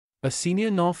A senior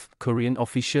North Korean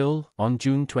official on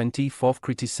June 24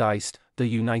 criticized the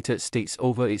United States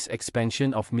over its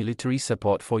expansion of military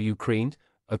support for Ukraine,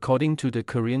 according to the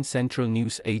Korean Central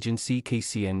News Agency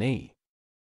KCNA.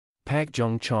 Park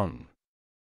Jong-chon,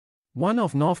 one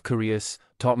of North Korea's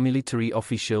top military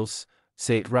officials,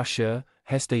 said Russia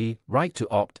has the right to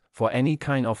opt for any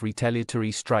kind of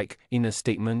retaliatory strike in a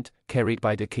statement carried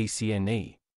by the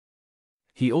KCNA.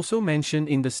 He also mentioned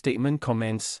in the statement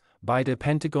comments by the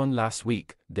Pentagon last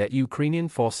week that Ukrainian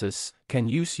forces can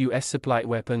use US-supplied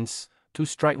weapons to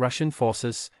strike Russian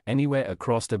forces anywhere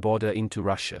across the border into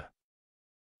Russia.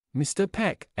 Mr.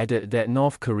 Park added that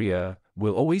North Korea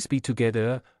will always be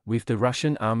together with the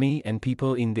Russian army and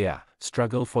people in their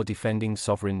struggle for defending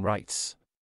sovereign rights.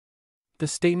 The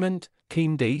statement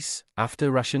came days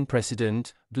after Russian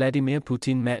President Vladimir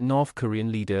Putin met North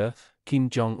Korean leader Kim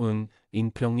Jong-un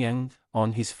in Pyongyang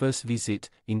on his first visit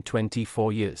in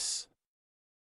 24 years.